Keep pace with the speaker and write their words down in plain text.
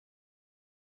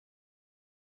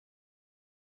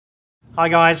Hi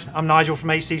guys, I'm Nigel from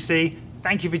HTC.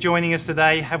 Thank you for joining us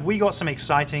today. Have we got some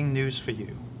exciting news for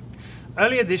you?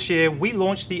 Earlier this year, we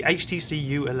launched the HTC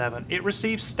U11. It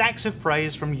received stacks of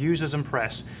praise from users and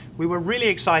press. We were really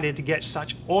excited to get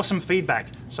such awesome feedback,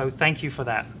 so thank you for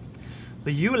that.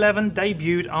 The U11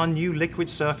 debuted our new Liquid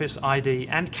Surface ID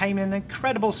and came in an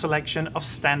incredible selection of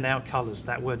standout colors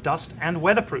that were dust and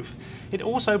weatherproof. It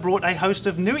also brought a host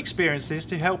of new experiences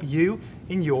to help you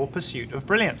in your pursuit of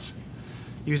brilliance.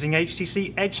 Using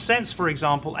HTC Edge Sense, for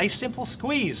example, a simple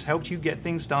squeeze helped you get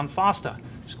things done faster.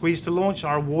 Squeeze to launch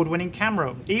our award-winning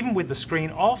camera. Even with the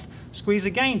screen off, squeeze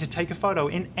again to take a photo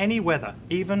in any weather,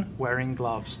 even wearing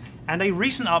gloves. And a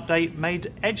recent update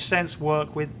made Edge Sense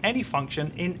work with any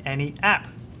function in any app.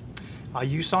 Our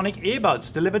Usonic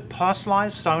earbuds delivered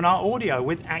personalized sonar audio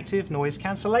with active noise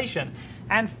cancellation.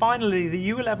 And finally, the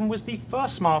U11 was the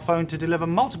first smartphone to deliver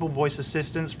multiple voice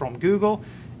assistants from Google,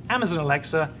 Amazon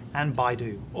Alexa, and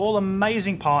Baidu, all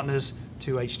amazing partners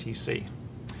to HTC.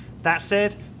 That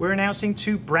said, we're announcing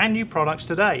two brand new products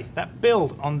today that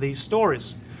build on these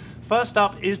stories. First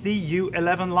up is the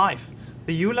U11 Life.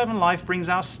 The U11 Life brings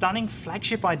our stunning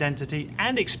flagship identity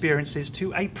and experiences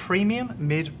to a premium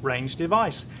mid-range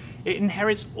device. It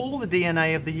inherits all the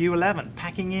DNA of the U11,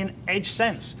 packing in Edge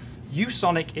Sense,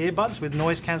 Usonic earbuds with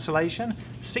noise cancellation,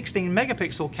 16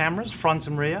 megapixel cameras front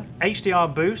and rear,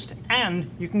 HDR boost,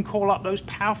 and you can call up those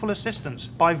powerful assistants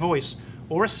by voice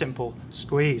or a simple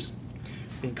squeeze.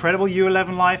 The incredible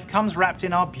U11 Life comes wrapped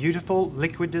in our beautiful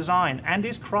liquid design and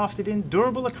is crafted in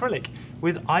durable acrylic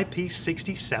with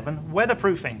IP67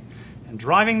 weatherproofing. And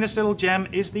driving this little gem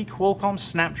is the Qualcomm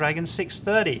Snapdragon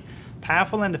 630.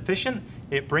 Powerful and efficient,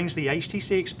 it brings the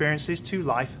HTC experiences to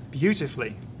life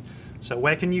beautifully. So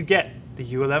where can you get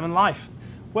the U11 Life?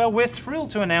 Well, we're thrilled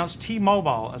to announce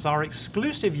T-Mobile as our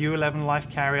exclusive U11 Life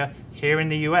carrier here in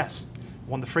the US.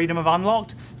 Want the freedom of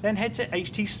unlocked? Then head to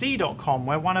htc.com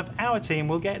where one of our team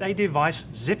will get a device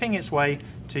zipping its way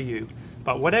to you.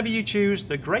 But whatever you choose,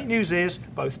 the great news is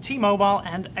both T-Mobile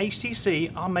and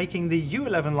HTC are making the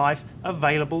U11 Life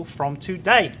available from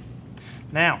today.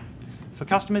 Now, for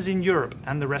customers in Europe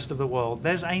and the rest of the world,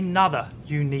 there's another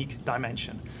unique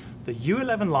dimension. The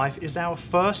U11 Life is our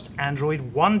first Android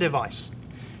One device.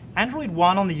 Android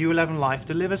One on the U11 Life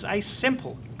delivers a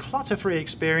simple, clutter-free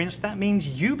experience that means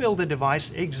you build a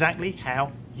device exactly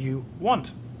how you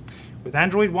want. With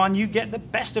Android One, you get the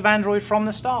best of Android from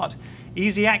the start.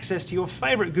 Easy access to your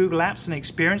favorite Google apps and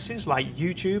experiences like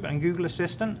YouTube and Google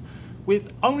Assistant,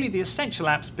 with only the essential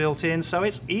apps built in, so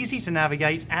it's easy to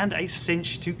navigate and a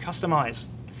cinch to customize.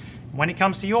 When it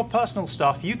comes to your personal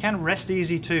stuff, you can rest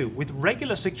easy too, with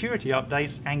regular security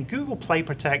updates and Google Play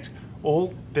Protect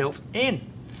all built in.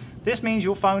 This means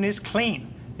your phone is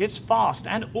clean, it's fast,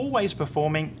 and always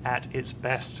performing at its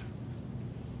best.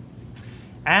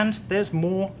 And there's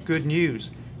more good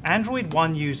news. Android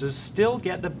One users still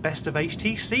get the best of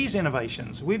HTC's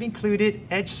innovations. We've included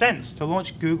Edge Sense to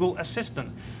launch Google Assistant,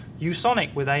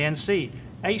 Usonic with ANC,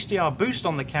 HDR boost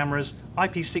on the cameras,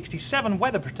 IP67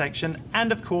 weather protection,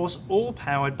 and of course all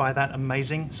powered by that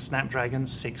amazing Snapdragon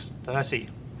 630.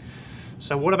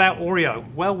 So what about Oreo?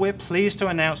 Well, we're pleased to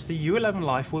announce the U11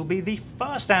 Life will be the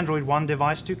first Android One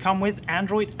device to come with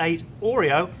Android 8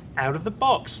 Oreo out of the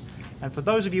box. And for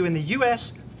those of you in the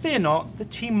US, fear not, the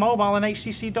T-Mobile and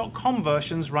HTC.com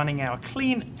versions running our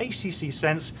clean HTC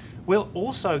Sense will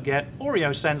also get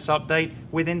Oreo Sense update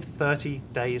within 30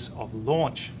 days of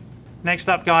launch. Next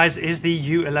up, guys, is the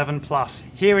U11 Plus.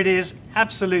 Here it is,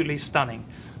 absolutely stunning.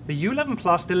 The U11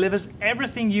 Plus delivers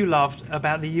everything you loved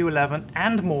about the U11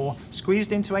 and more,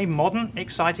 squeezed into a modern,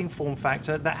 exciting form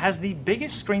factor that has the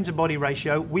biggest screen-to-body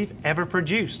ratio we've ever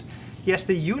produced. Yes,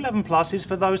 the U11 Plus is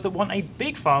for those that want a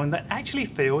big phone that actually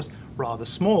feels rather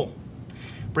small.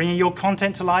 Bringing your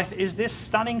content to life is this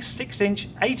stunning 6-inch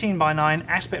 18:9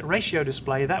 aspect ratio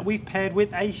display that we've paired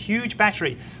with a huge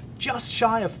battery, just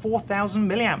shy of 4,000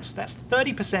 milliamps. That's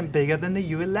 30% bigger than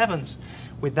the U11's.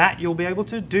 With that, you'll be able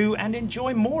to do and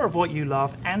enjoy more of what you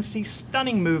love and see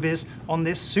stunning movies on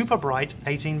this super bright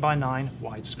 18:9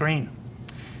 widescreen.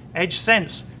 Edge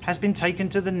Sense has been taken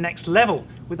to the next level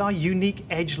with our unique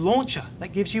Edge launcher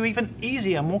that gives you even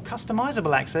easier, more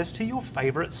customizable access to your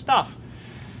favorite stuff.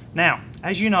 Now,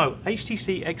 as you know,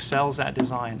 HTC excels at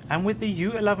design, and with the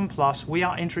U11 Plus, we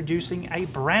are introducing a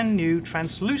brand new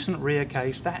translucent rear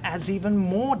case that adds even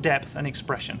more depth and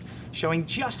expression, showing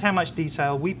just how much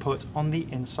detail we put on the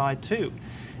inside too.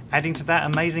 Adding to that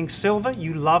amazing silver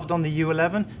you loved on the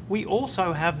U11, we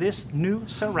also have this new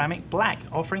ceramic black,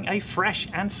 offering a fresh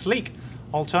and sleek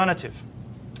alternative.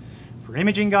 For For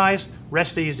imaging guys,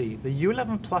 rest easy. The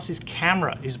U11 Plus's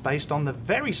camera is based on the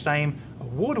very same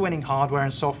award-winning hardware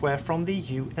and software from the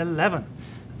U11.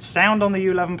 Sound on the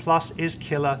U11 Plus is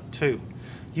killer too.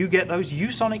 You get those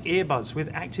Usonic earbuds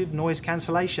with active noise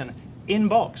cancellation,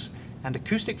 in-box, and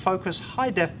acoustic focus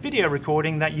high-def video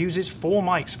recording that uses 4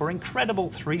 mics for incredible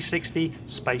 360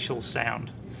 spatial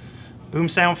sound. Boom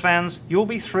sound fans, you'll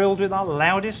be thrilled with our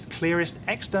loudest, clearest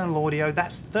external audio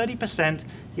that's 30%,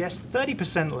 yes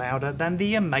 30% louder than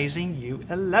the amazing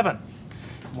U11.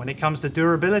 When it comes to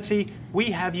durability,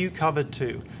 we have you covered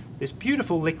too. This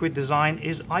beautiful liquid design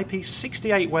is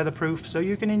IP68 weatherproof, so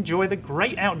you can enjoy the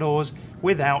great outdoors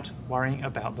without worrying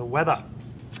about the weather.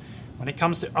 When it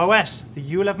comes to OS,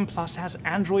 the U11 Plus has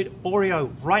Android Oreo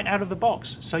right out of the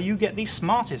box, so you get the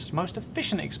smartest, most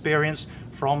efficient experience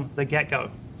from the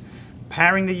get-go.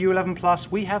 Powering the U11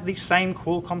 Plus, we have the same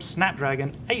Qualcomm Snapdragon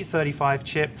 835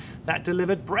 chip that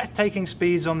delivered breathtaking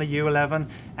speeds on the U11,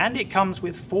 and it comes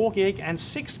with 4GB and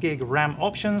 6GB RAM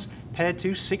options paired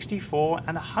to 64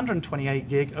 and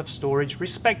 128GB of storage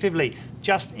respectively.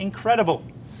 Just incredible.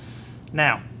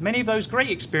 Now, many of those great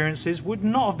experiences would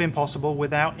not have been possible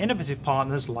without innovative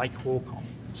partners like Qualcomm.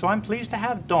 So I'm pleased to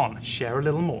have Don share a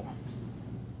little more.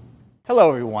 Hello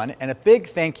everyone, and a big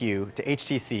thank you to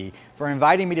HTC for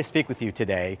inviting me to speak with you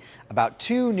today about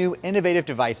 2 new innovative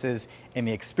devices and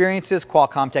the experiences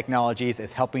Qualcomm Technologies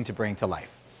is helping to bring to life.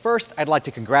 First, I'd like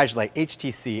to congratulate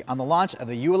HTC on the launch of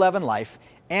the U11 Life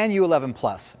and U11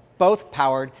 Plus, both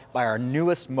powered by our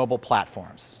newest mobile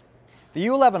platforms. The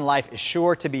U11 Life is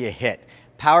sure to be a hit,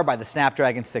 powered by the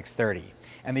Snapdragon 630,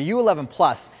 and the U11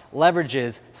 Plus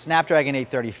leverages Snapdragon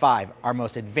 835, our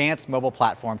most advanced mobile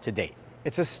platform to date.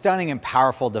 It's a stunning and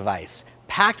powerful device,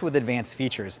 packed with advanced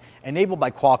features enabled by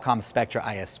Qualcomm Spectra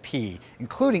ISP,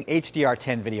 including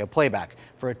HDR10 video playback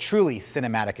for a truly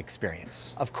cinematic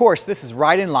experience. Of course, this is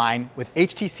right in line with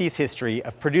HTC's history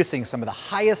of producing some of the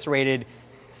highest rated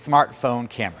smartphone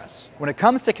cameras. When it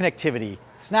comes to connectivity,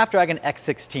 Snapdragon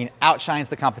X16 outshines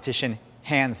the competition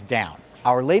hands down.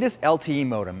 Our latest LTE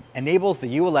modem enables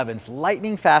the U11's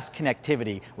lightning-fast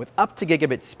connectivity with up to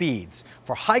gigabit speeds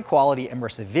for high-quality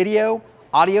immersive video,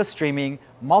 audio streaming,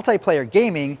 multiplayer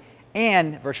gaming,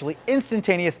 and virtually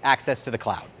instantaneous access to the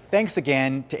cloud. Thanks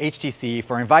again to HTC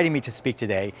for inviting me to speak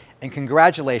today, and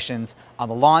congratulations on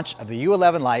the launch of the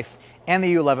U11 Life and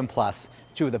the U11 Plus,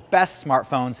 2 of the best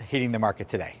smartphones hitting the market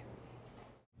today.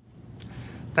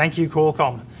 Thank you,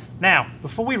 Qualcomm. Now,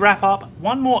 before we wrap up,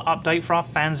 one more update for our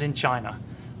fans in China.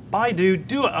 Baidu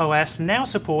DuerOS now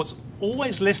supports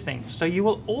always listening, so you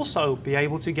will also be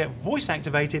able to get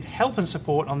voice-activated help and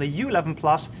support on the U11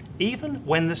 Plus even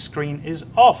when the screen is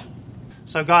off.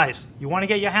 So guys, you want to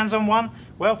get your hands on one?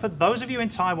 Well, for those of you in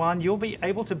Taiwan, you'll be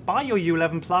able to buy your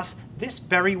U11 Plus this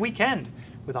very weekend,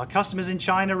 with our customers in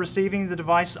China receiving the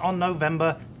device on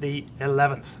November the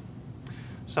 11th.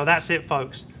 So that's it,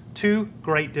 folks. 2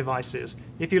 great devices.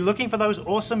 If you're looking for those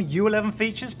awesome U11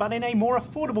 features but in a more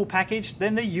affordable package,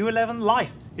 then the U11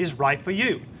 Life is right for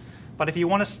you. But if you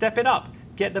want to step it up,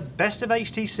 get the best of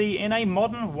HTC in a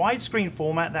modern widescreen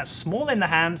format that's small in the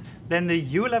hand, then the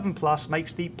U11 Plus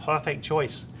makes the perfect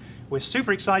choice. We're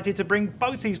super excited to bring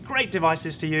both these great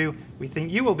devices to you. We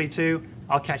think you will be too.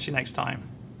 I'll catch you next time.